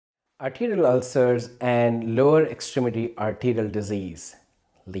Arterial ulcers and lower extremity arterial disease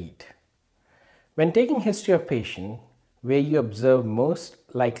lead. When taking history of patient where you observe most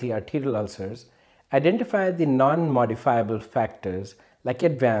likely arterial ulcers, identify the non-modifiable factors like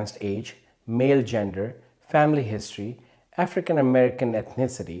advanced age, male gender, family history, African American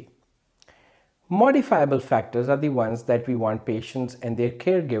ethnicity. Modifiable factors are the ones that we want patients and their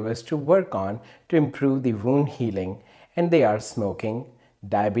caregivers to work on to improve the wound healing, and they are smoking,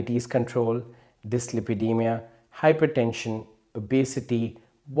 diabetes control, dyslipidemia, hypertension, obesity,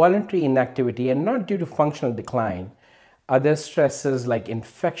 voluntary inactivity and not due to functional decline, other stresses like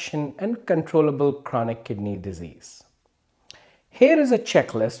infection and controllable chronic kidney disease. Here is a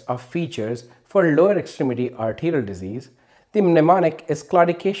checklist of features for lower extremity arterial disease. The mnemonic is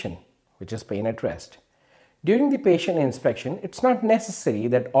claudication, which is pain at rest. During the patient inspection, it's not necessary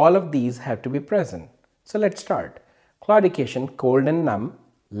that all of these have to be present. So let's start. Claudication, cold and numb,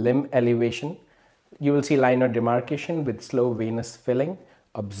 limb elevation. You will see line of demarcation with slow venous filling.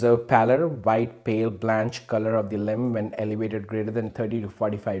 Observe pallor, white, pale, blanched color of the limb when elevated greater than 30 to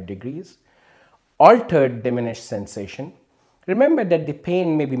 45 degrees. Altered diminished sensation. Remember that the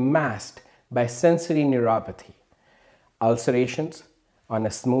pain may be masked by sensory neuropathy. Ulcerations on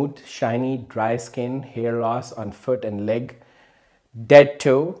a smooth, shiny, dry skin, hair loss on foot and leg. Dead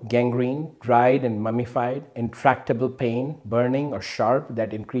toe, gangrene, dried and mummified, intractable pain, burning or sharp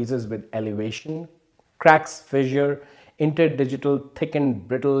that increases with elevation, cracks, fissure, interdigital, thickened,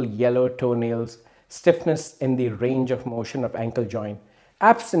 brittle, yellow toenails, stiffness in the range of motion of ankle joint,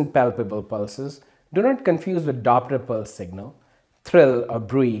 absent palpable pulses. Do not confuse with Doppler pulse signal. Thrill or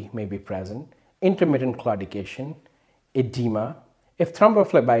bruit may be present, intermittent claudication, edema. If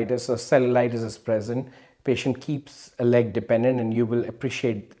thrombophlebitis or cellulitis is present, patient keeps a leg dependent and you will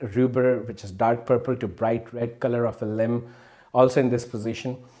appreciate rubor, which is dark purple to bright red color of a limb, also in this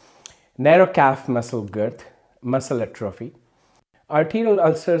position. Narrow calf muscle girth, muscle atrophy. Arterial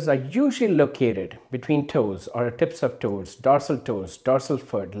ulcers are usually located between toes or tips of toes, dorsal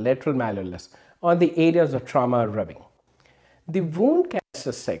foot, lateral malleolus, or the areas of trauma or rubbing. The wound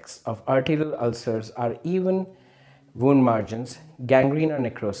characteristics of arterial ulcers are even wound margins, gangrene or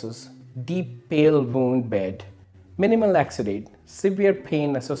necrosis, deep pale wound bed, minimal exudate, severe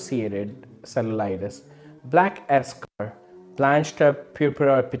pain associated cellulitis, black eschar, blanched up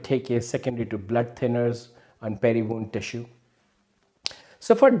purpura or petechiae secondary to blood thinners on peri-wound tissue.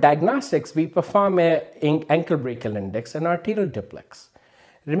 So for diagnostics, we perform an ankle brachial index and arterial duplex.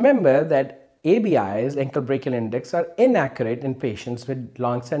 Remember that ABIs, ankle brachial index, are inaccurate in patients with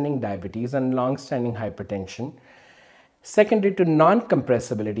long-standing diabetes and long-standing hypertension, secondary to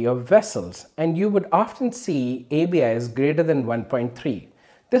non-compressibility of vessels, and you would often see ABIs greater than 1.3.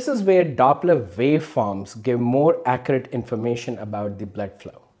 This is where Doppler waveforms give more accurate information about the blood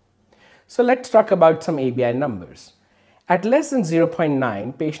flow. So let's talk about some ABI numbers. At less than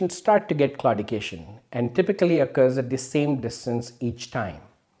 0.9, patients start to get claudication and typically occurs at the same distance each time.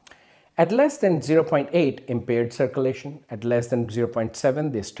 At less than 0.8, impaired circulation. At less than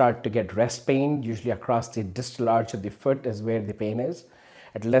 0.7, they start to get rest pain, usually across the distal arch of the foot is where the pain is.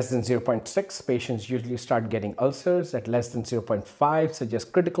 At less than 0.6, patients usually start getting ulcers. At less than 0.5, suggests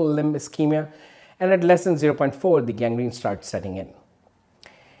critical limb ischemia. And at less than 0.4, the gangrene starts setting in.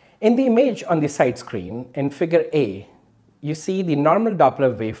 In the image on the side screen, in figure A, you see the normal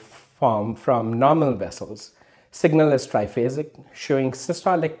Doppler waveform from normal vessels. Signal is triphasic, showing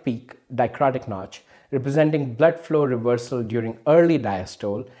systolic peak dicrotic notch, representing blood flow reversal during early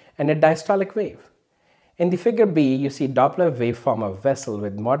diastole, and a diastolic wave. In the figure B, you see Doppler waveform of vessel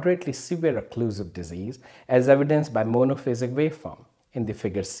with moderately severe occlusive disease, as evidenced by monophasic waveform. In the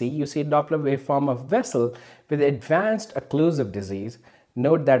figure C, you see Doppler waveform of vessel with advanced occlusive disease.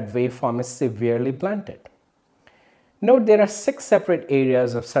 Note that waveform is severely blunted. Note there are 6 separate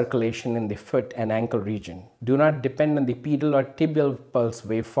areas of circulation in the foot and ankle region. Do not depend on the pedal or tibial pulse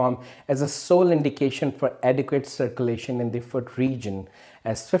waveform as a sole indication for adequate circulation in the foot region,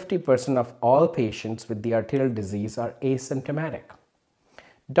 as 50% of all patients with the arterial disease are asymptomatic.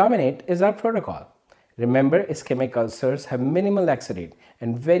 Dominate is our protocol. Remember, ischemic ulcers have minimal exudate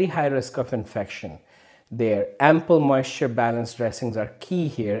and very high risk of infection. Their ample moisture balanced dressings are key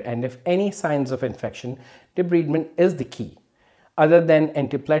here, and if any signs of infection, debridement is the key. Other than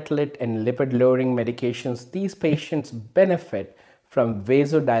antiplatelet and lipid lowering medications, these patients benefit from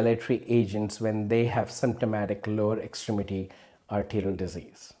vasodilatory agents when they have symptomatic lower extremity arterial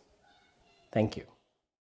disease. Thank you.